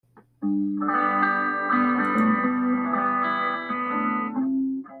Hello,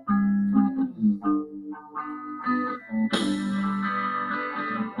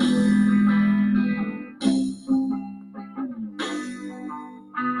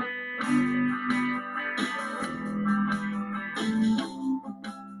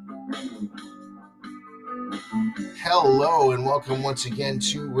 and welcome once again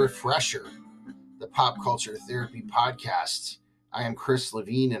to Refresher, the Pop Culture Therapy Podcast. I am Chris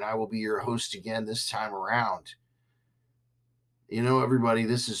Levine, and I will be your host again this time around. You know, everybody,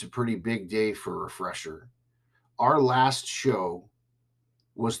 this is a pretty big day for Refresher. Our last show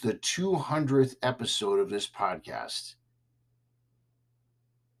was the 200th episode of this podcast.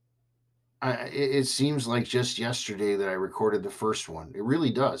 It seems like just yesterday that I recorded the first one. It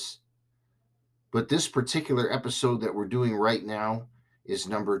really does. But this particular episode that we're doing right now is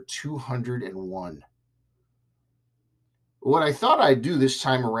number 201. What I thought I'd do this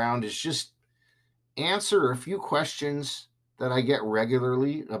time around is just answer a few questions that I get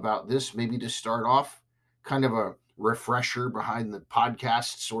regularly about this, maybe to start off, kind of a refresher behind the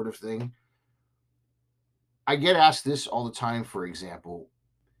podcast sort of thing. I get asked this all the time, for example.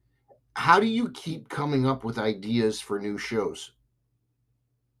 How do you keep coming up with ideas for new shows?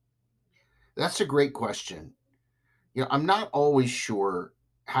 That's a great question. You know, I'm not always sure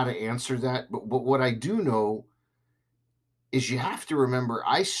how to answer that, but what I do know is you have to remember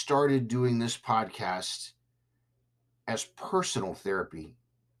I started doing this podcast as personal therapy.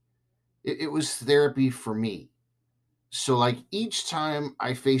 It was therapy for me. So, like, each time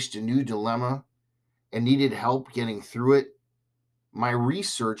I faced a new dilemma and needed help getting through it, my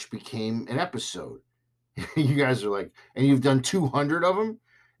research became an episode. You guys are like, and you've done 200 of them?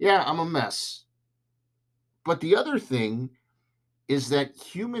 Yeah, I'm a mess. But the other thing is that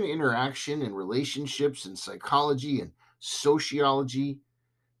human interaction and relationships and psychology and sociology,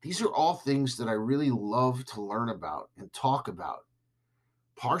 these are all things that I really love to learn about and talk about,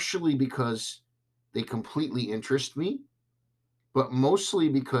 partially because they completely interest me, but mostly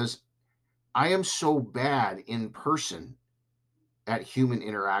because I am so bad in person at human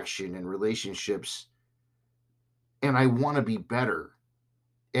interaction and relationships, and I want to be better.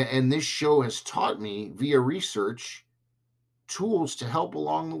 And this show has taught me via research tools to help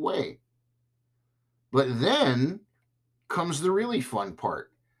along the way. But then comes the really fun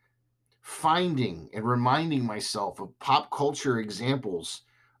part, finding and reminding myself of pop culture examples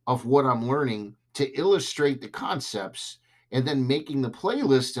of what I'm learning to illustrate the concepts, and then making the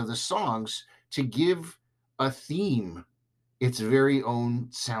playlist of the songs to give a theme its very own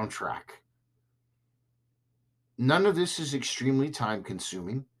soundtrack. None of this is extremely time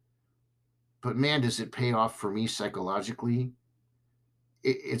consuming, but man, does it pay off for me psychologically.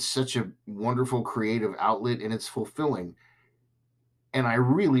 It's such a wonderful creative outlet, and it's fulfilling. And I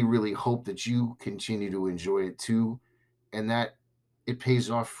really, really hope that you continue to enjoy it too, and that it pays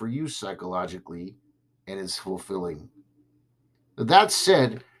off for you psychologically and is fulfilling. That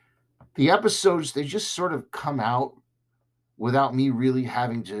said, the episodes, they just sort of come out without me really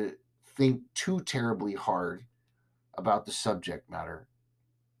having to think too terribly hard about the subject matter.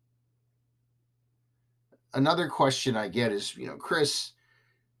 Another question I get is, Chris,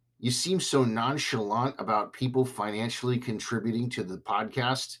 you seem so nonchalant about people financially contributing to the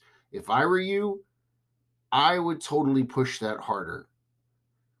podcast. If I were you, I would totally push that harder.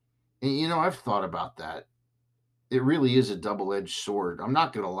 And, I've thought about that. It really is a double-edged sword. I'm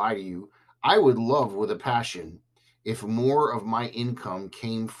not going to lie to you. I would love with a passion if more of my income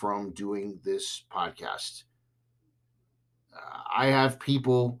came from doing this podcast. I have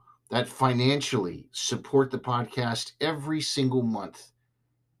people that financially support the podcast every single month,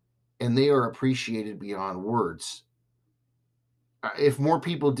 and they are appreciated beyond words. If more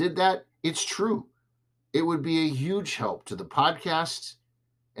people did that, it's true. It would be a huge help to the podcast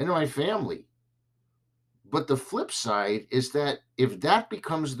and to my family. But the flip side is that if that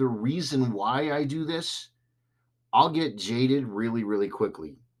becomes the reason why I do this, I'll get jaded really, really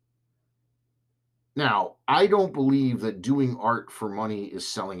quickly. Now, I don't believe that doing art for money is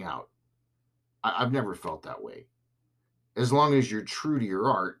selling out. I've never felt that way. As long as you're true to your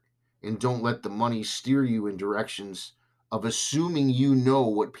art and don't let the money steer you in directions of assuming you know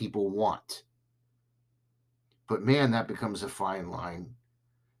what people want. But man, that becomes a fine line.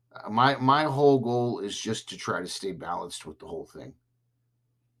 My whole goal is just to try to stay balanced with the whole thing.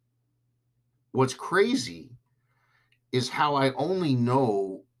 What's crazy is how I only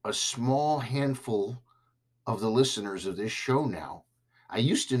know a small handful of the listeners of this show now. I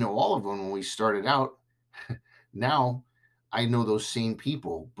used to know all of them when we started out. Now I know those same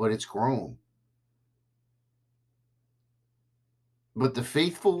people, but it's grown. But the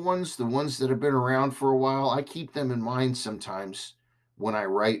faithful ones, the ones that have been around for a while, I keep them in mind sometimes when I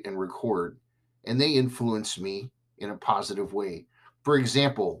write and record, and they influence me in a positive way. For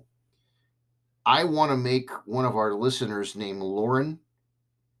example, I want to make one of our listeners named Lauren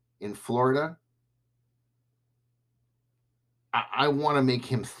in Florida. I want to make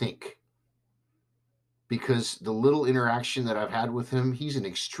him think, because the little interaction that I've had with him, he's an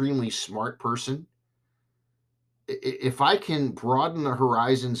extremely smart person. If I can broaden the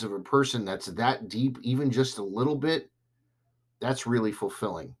horizons of a person that's that deep, even just a little bit, that's really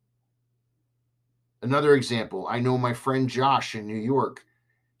fulfilling. Another example, I know my friend Josh in New York.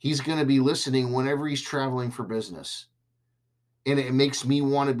 He's going to be listening whenever he's traveling for business. And it makes me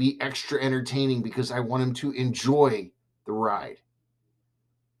want to be extra entertaining because I want him to enjoy the ride.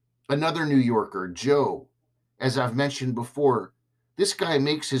 Another New Yorker, Joe, as I've mentioned before, this guy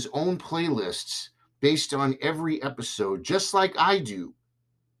makes his own playlists based on every episode, just like I do.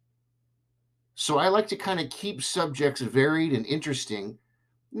 So I like to kind of keep subjects varied and interesting,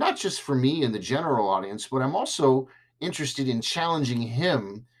 not just for me and the general audience, but I'm also interested in challenging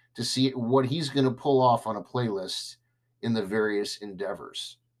him to see what he's going to pull off on a playlist in the various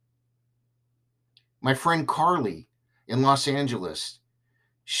endeavors. My friend Carly in Los Angeles,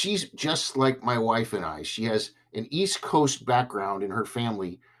 she's just like my wife and I. She has an East Coast background in her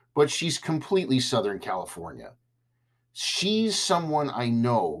family, but she's completely Southern California. She's someone I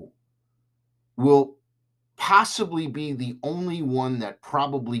know will possibly be the only one that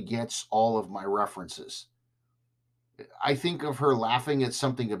probably gets all of my references. I think of her laughing at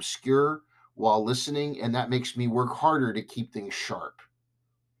something obscure while listening, and that makes me work harder to keep things sharp.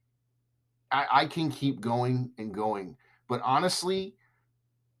 I can keep going and going, but honestly,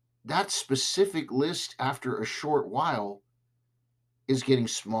 that specific list after a short while is getting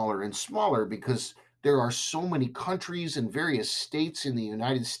smaller and smaller because there are so many countries and various states in the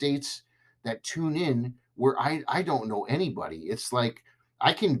United States that tune in where I don't know anybody. It's like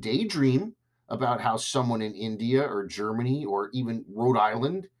I can daydream about how someone in India or Germany or even Rhode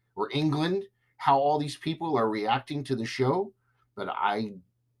Island or England, how all these people are reacting to the show, but I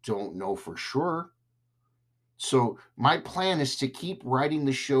don't know for sure. So my plan is to keep writing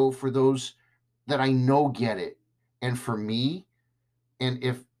the show for those that I know get it. And for me, and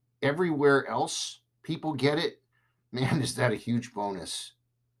if everywhere else people get it, man, is that a huge bonus.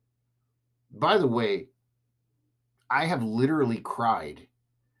 By the way, I have literally cried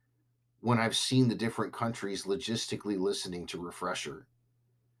when I've seen the different countries logistically listening to Refresher.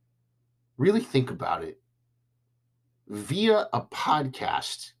 Really think about it. Via a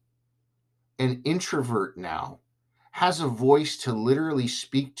podcast, an introvert now has a voice to literally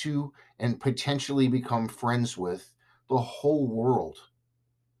speak to and potentially become friends with the whole world.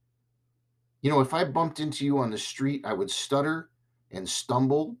 If I bumped into you on the street, I would stutter and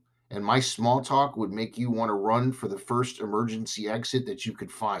stumble, and my small talk would make you want to run for the first emergency exit that you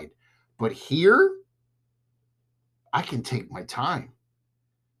could find. But here, I can take my time.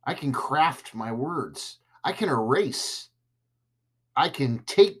 I can craft my words. I can erase. I can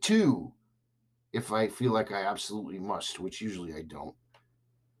take two if I feel like I absolutely must, which usually I don't.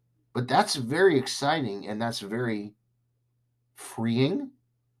 But that's very exciting and that's very freeing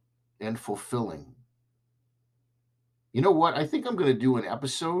and fulfilling. You know what? I think I'm going to do an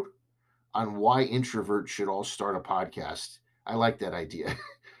episode on why introverts should all start a podcast. I like that idea.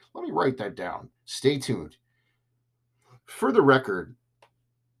 Let me write that down. Stay tuned. For the record,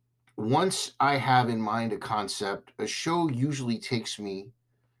 once I have in mind a concept, a show usually takes me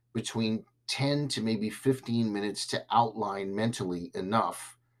between 10 to maybe 15 minutes to outline mentally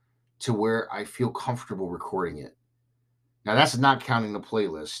enough to where I feel comfortable recording it. Now, that's not counting the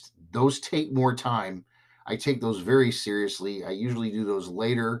playlist. Those take more time. I take those very seriously. I usually do those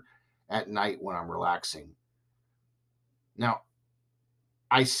later at night when I'm relaxing. Now,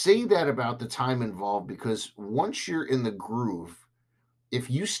 I say that about the time involved because once you're in the groove, if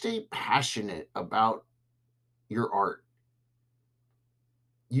you stay passionate about your art,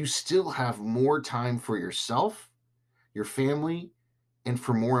 you still have more time for yourself, your family, and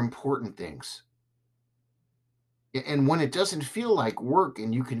for more important things. And when it doesn't feel like work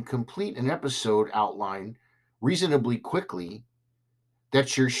and you can complete an episode outline reasonably quickly,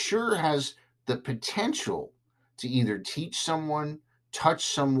 that you're sure has the potential to either teach someone, touch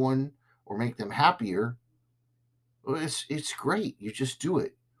someone, or make them happier, well, it's great. You just do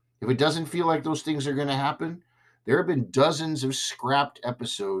it. If it doesn't feel like those things are going to happen, there have been dozens of scrapped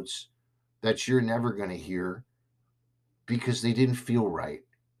episodes that you're never going to hear because they didn't feel right.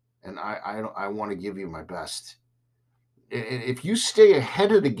 And I want to give you my best. If you stay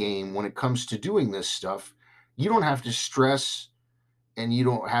ahead of the game when it comes to doing this stuff, you don't have to stress and you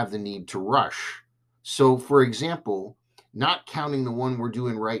don't have the need to rush. So, for example, not counting the one we're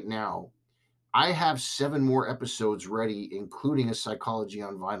doing right now, I have 7 more episodes ready, including a Psychology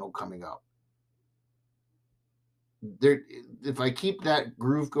on Vinyl coming up. There, if I keep that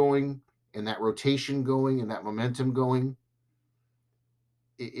groove going and that rotation going and that momentum going,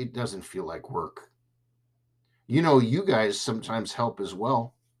 it doesn't feel like work. You guys sometimes help as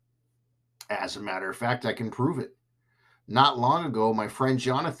well. As a matter of fact, I can prove it. Not long ago, my friend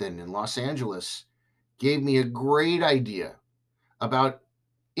Jonathan in Los Angeles gave me a great idea about,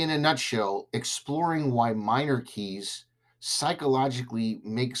 in a nutshell, exploring why minor keys psychologically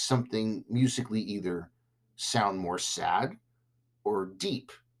make something musically either sound more sad or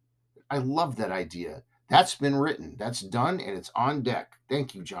deep. I love that idea. That's been written, that's done, and it's on deck.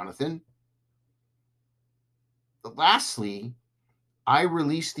 Thank you, Jonathan. Lastly, I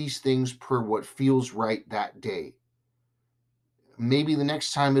release these things per what feels right that day. Maybe the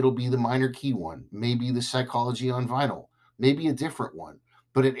next time it'll be the minor key one, maybe the Psychology on Vinyl, maybe a different one.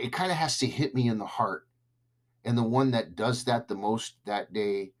 But it kind of has to hit me in the heart. And the one that does that the most that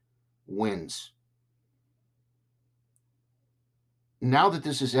day wins. Now that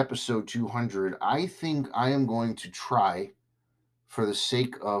this is episode 200, I think I am going to try, for the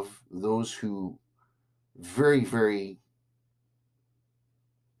sake of those who very, very,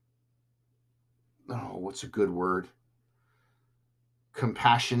 oh, what's a good word?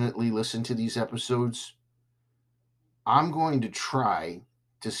 Compassionately listen to these episodes. I'm going to try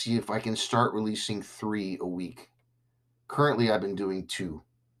to see if I can start releasing 3 a week. Currently, I've been doing 2.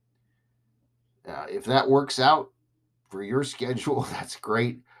 If that works out for your schedule, that's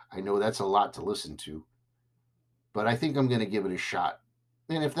great. I know that's a lot to listen to, but I think I'm going to give it a shot.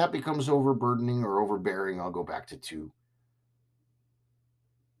 And if that becomes overburdening or overbearing, I'll go back to 2.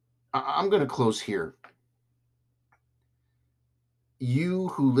 I'm going to close here. You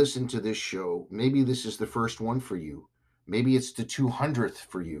who listen to this show, maybe this is the first one for you. Maybe it's the 200th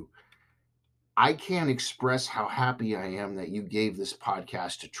for you. I can't express how happy I am that you gave this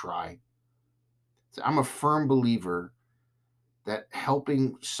podcast a try. I'm a firm believer that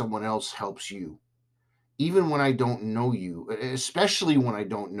helping someone else helps you, even when I don't know you, especially when I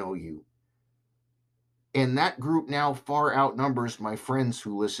don't know you. And that group now far outnumbers my friends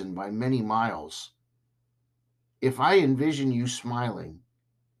who listen by many miles. If I envision you smiling,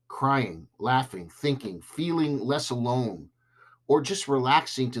 crying, laughing, thinking, feeling less alone, or just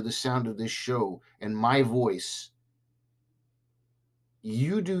relaxing to the sound of this show and my voice,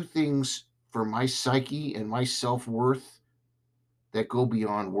 you do things for my psyche and my self-worth that go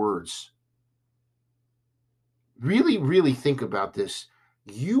beyond words. Really, really think about this.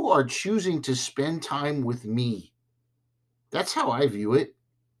 You are choosing to spend time with me. That's how I view it.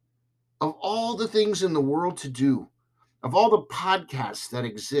 Of all the things in the world to do, of all the podcasts that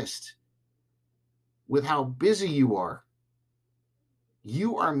exist, with how busy you are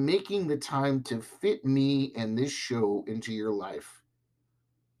making the time to fit me and this show into your life.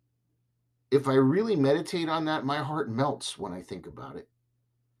 If I really meditate on that, my heart melts when I think about it.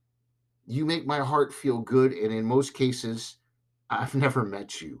 You make my heart feel good, and in most cases, I've never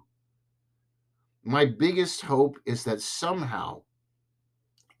met you. My biggest hope is that somehow,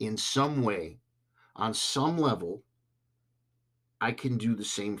 in some way, on some level, I can do the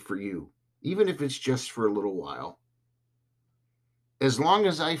same for you, even if it's just for a little while. As long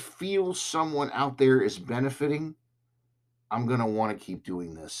as I feel someone out there is benefiting, I'm going to want to keep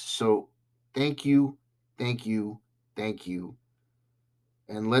doing this. So thank you, thank you, thank you.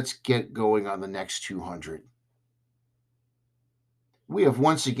 And let's get going on the next 200. We have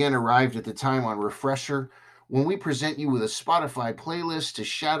once again arrived at the time on Refresher when we present you with a Spotify playlist to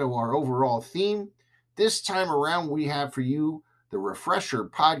shadow our overall theme. This time around, we have for you the Refresher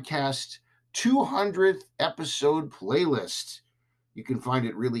Podcast 200th episode playlist. You can find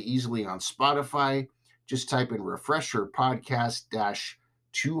it really easily on Spotify. Just type in Refresher Podcast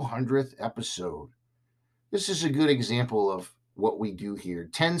 200th episode. This is a good example of what we do here.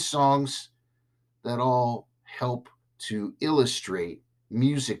 10 songs that all help to illustrate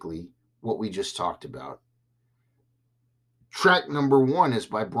musically what we just talked about. Track number 1 is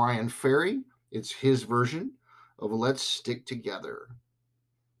by Bryan Ferry. It's his version of Let's Stick Together.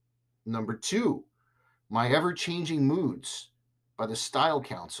 Number 2, My Ever-Changing Moods by the Style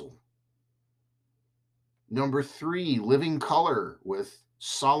Council. Number 3, Living Color with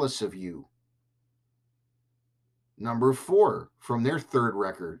Solace of You. Number 4, from their third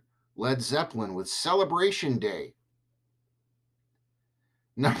record, Led Zeppelin with Celebration Day.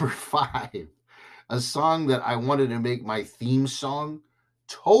 Number 5, a song that I wanted to make my theme song,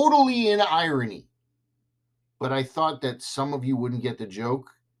 Totally in Irony but I thought that some of you wouldn't get the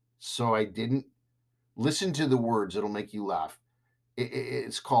joke, so I didn't. Listen to the words, it'll make you laugh.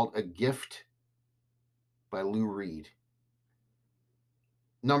 It's called A Gift by Lou Reed.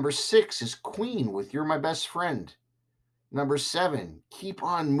 Number 6 is Queen with You're My Best Friend. Number 7, Keep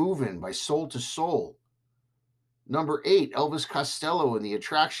On Moving by Soul to Soul. Number 8, Elvis Costello and the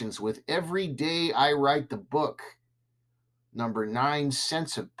Attractions with Every Day I Write the Book. Number 9,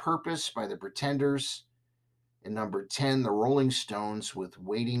 Sense of Purpose by the Pretenders. And number 10, The Rolling Stones with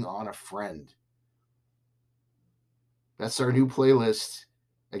Waiting on a Friend. That's our new playlist.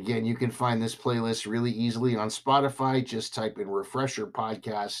 Again, you can find this playlist really easily on Spotify. Just type in Refresher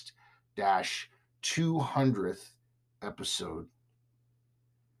Podcast -200th episode.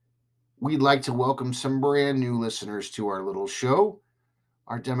 We'd like to welcome some brand new listeners to our little show.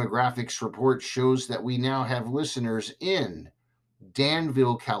 Our demographics report shows that we now have listeners in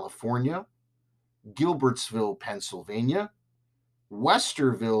Danville, California, Gilbertsville, Pennsylvania,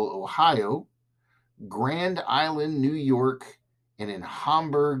 Westerville, Ohio, Grand Island, New York, and in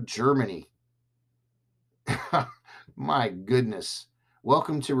Hamburg, Germany. My goodness.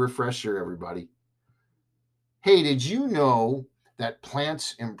 Welcome to Refresher, everybody. Hey, did you know that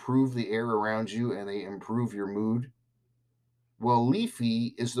plants improve the air around you and they improve your mood? Well,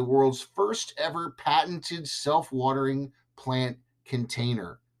 Leafy is the world's first ever patented self-watering plant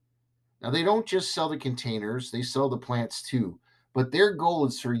container. Now, they don't just sell the containers, they sell the plants too. But their goal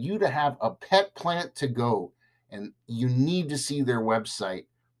is for you to have a pet plant to go. And you need to see their website.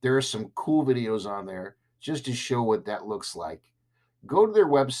 There are some cool videos on there just to show what that looks like. Go to their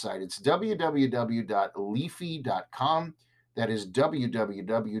website. It's www.leafy.com. That is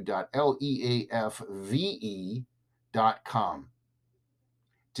www.leafve.com.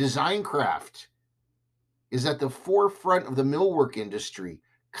 Designcraft is at the forefront of the millwork industry,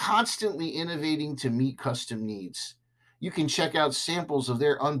 constantly innovating to meet custom needs. You can check out samples of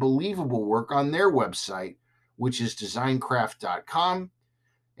their unbelievable work on their website, which is designcraft.com,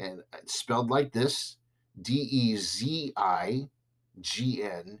 and it's spelled like this,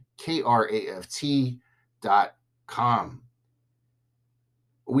 DEZIGNKRAFT.com.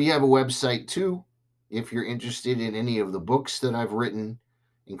 We have a website too, if you're interested in any of the books that I've written,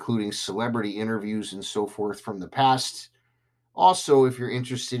 including celebrity interviews and so forth from the past. Also, if you're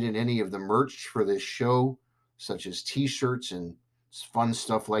interested in any of the merch for this show, such as t-shirts and fun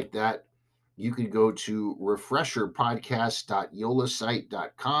stuff like that, you could go to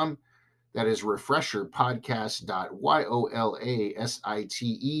refresherpodcast.yolasite.com. That is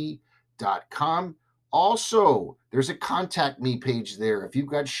refresherpodcast.yolasite.com. Also, there's a contact me page there. If you've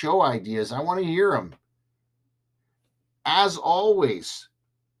got show ideas, I want to hear them. As always,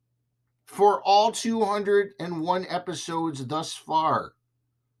 for all 201 episodes thus far,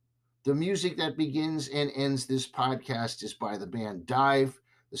 the music that begins and ends this podcast is by the band Dive.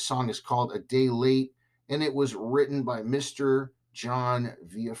 The song is called A Day Late, and it was written by Mr. John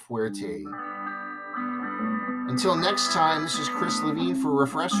Villafuerte. Until next time, this is Chris Levine for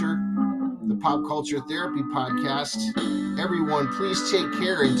Refresher, the Pop Culture Therapy Podcast. Everyone, please take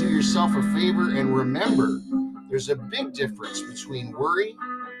care and do yourself a favor, and remember, there's a big difference between worry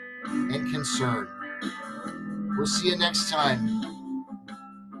and concern. We'll see you next time.